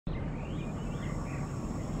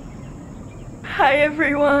Hi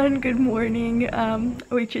everyone, good morning.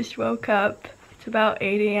 We just woke up. It's about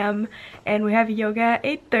 8 a.m. and we have yoga at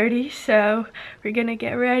 8:30, so we're gonna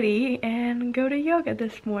get ready and go to yoga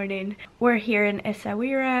this morning. We're here in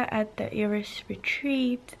Essaouira at the Iris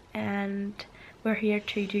retreat, and we're here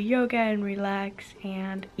to do yoga and relax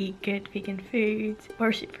and eat good vegan foods.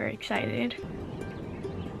 We're super excited.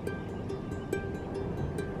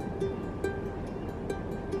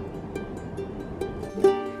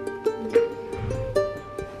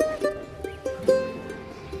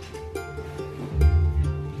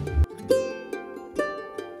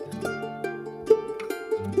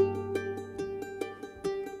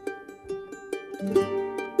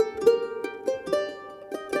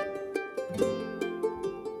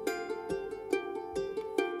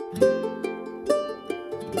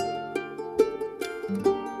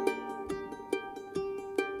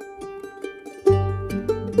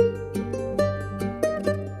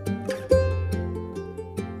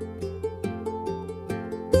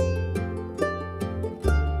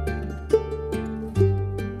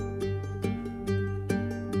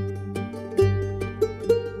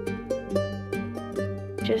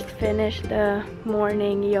 Just finished the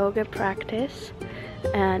morning yoga practice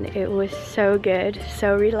and it was so good,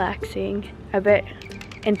 so relaxing, a bit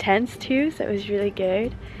intense too, so it was really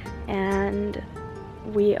good. And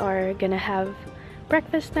we are gonna have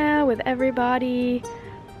breakfast now with everybody,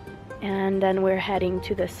 and then we're heading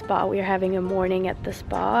to the spa. We're having a morning at the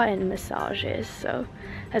spa and massages, so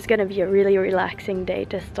that's gonna be a really relaxing day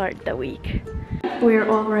to start the week. We're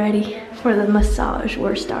all ready for the massage.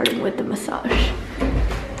 We're starting with the massage.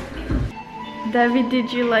 David,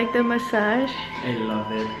 did you like the massage? I love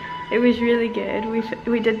it. It was really good.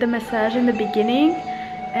 We did the massage in the beginning,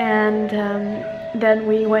 and then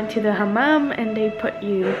we went to the hammam and they put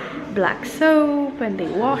you black soap and they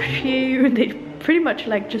wash you. They pretty much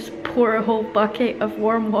like just pour a whole bucket of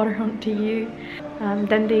warm water onto you.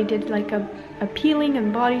 Then they did like a peeling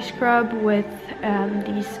and body scrub with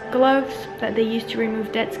these gloves that they use to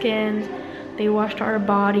remove dead skins. They washed our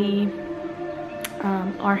body,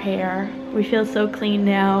 our hair. We feel so clean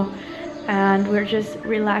now, and we're just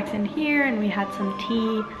relaxing here, and we had some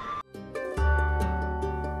tea.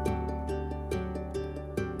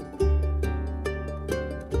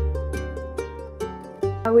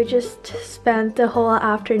 We just spent the whole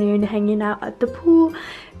afternoon hanging out at the pool,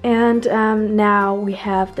 and now we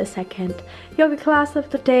have the second yoga class of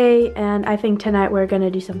the day, and I think tonight we're gonna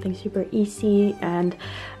do something super easy and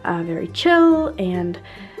very chill, and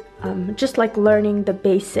just like learning the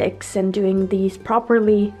basics and doing these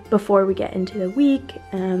properly before we get into the week,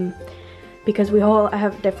 because we all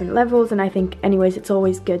have different levels, and I think anyways it's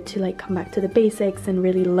always good to like come back to the basics and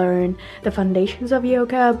really learn the foundations of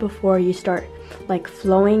yoga before you start like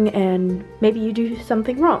flowing and maybe you do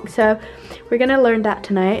something wrong. So we're gonna learn that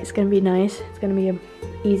tonight. It's gonna be nice. It's gonna be an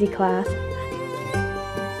easy class.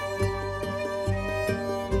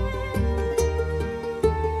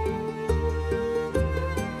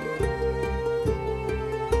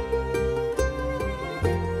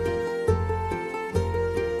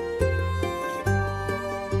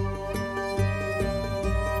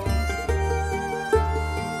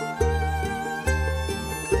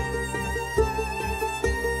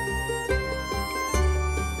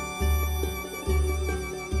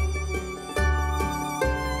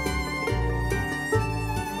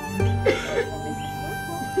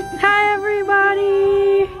 Hi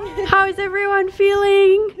everybody! How is everyone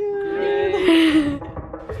feeling?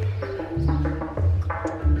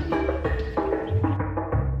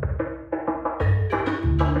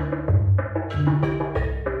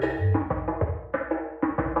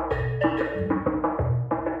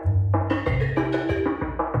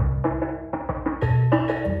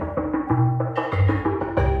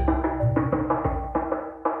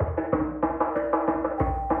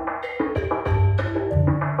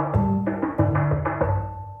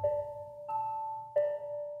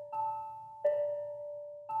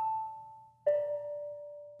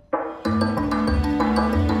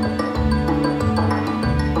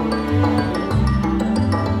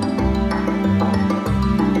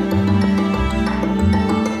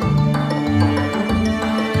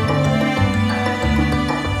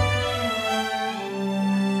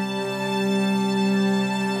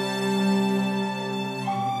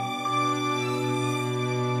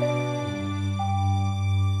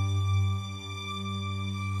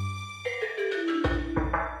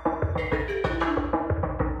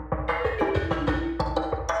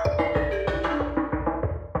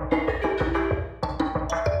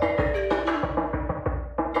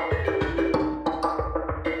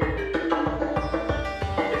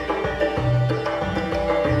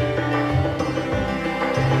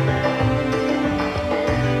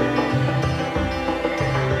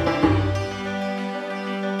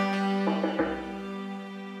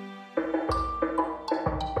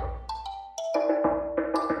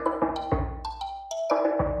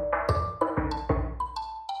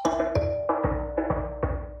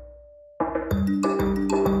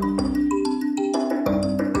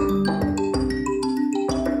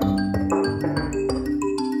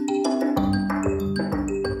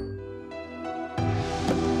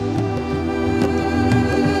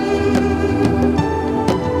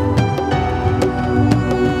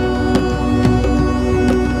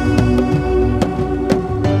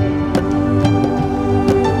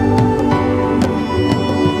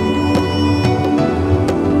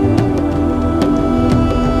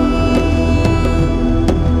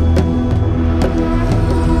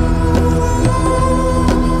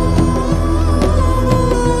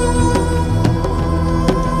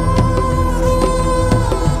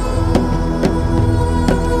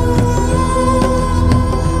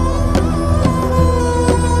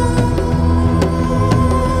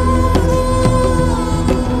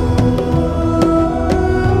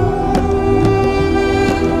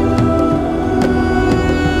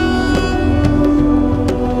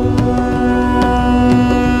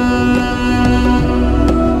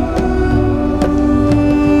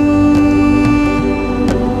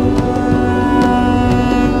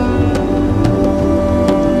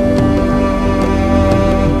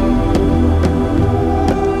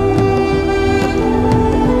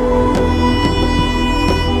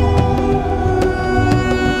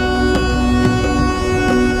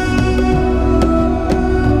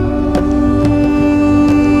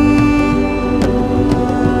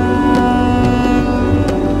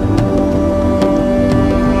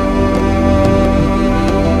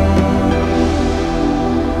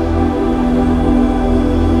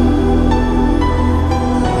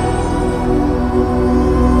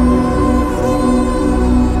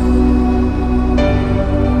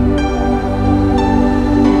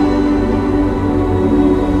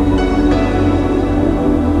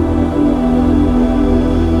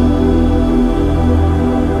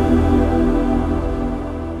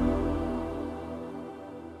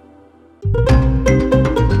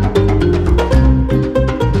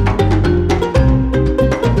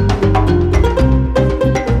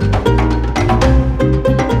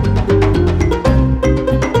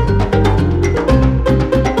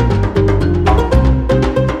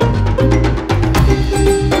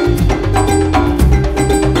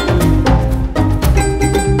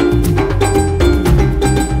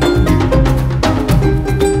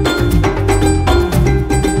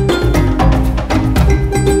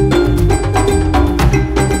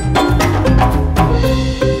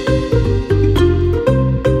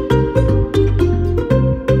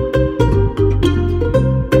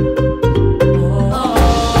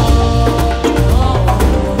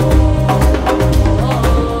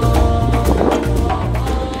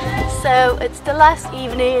 last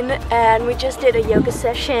evening and we just did a yoga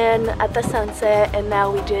session at the sunset, and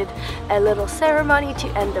now we did a little ceremony to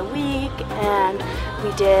end the week, and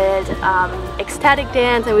we did ecstatic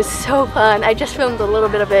dance. It was so fun. I just filmed a little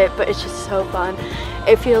bit of it, but it's just so fun.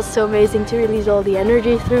 It feels so amazing to release all the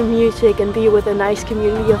energy through music and be with a nice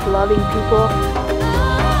community of loving people.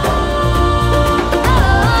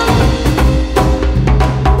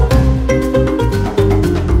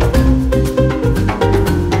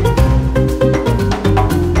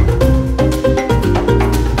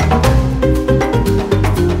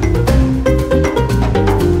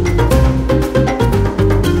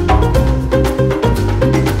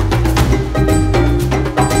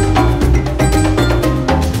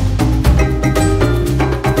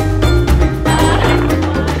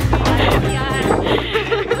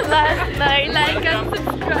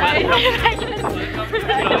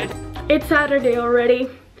 It's Saturday already,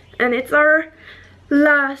 and it's our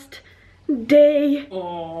last day.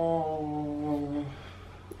 Oh.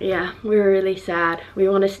 Yeah, we're really sad. We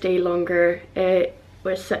want to stay longer. It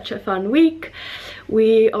was such a fun week.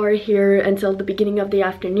 We are here until the beginning of the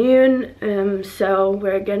afternoon, so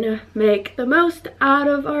we're gonna make the most out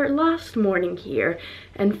of our last morning here.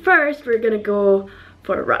 And first, we're gonna go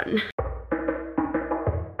for a run.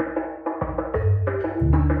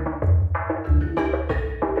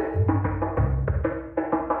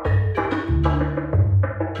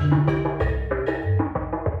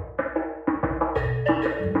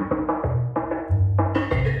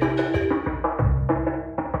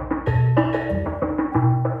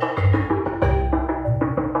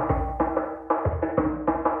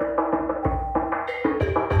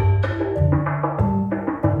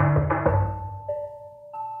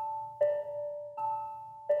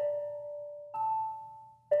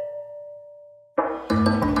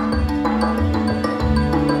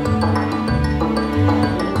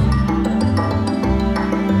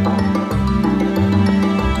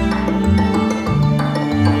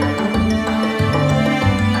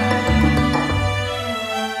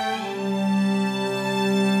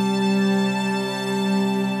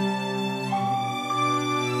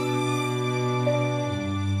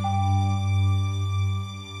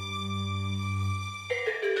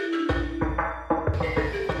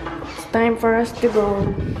 Time for us to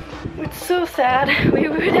go. It's so sad. We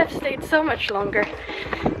would have stayed so much longer,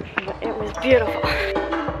 but it was beautiful.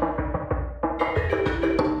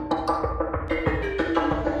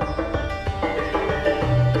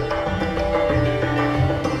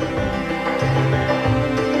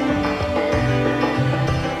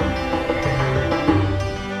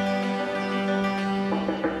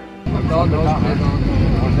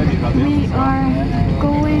 We are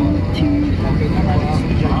going to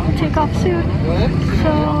take off soon,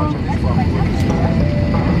 so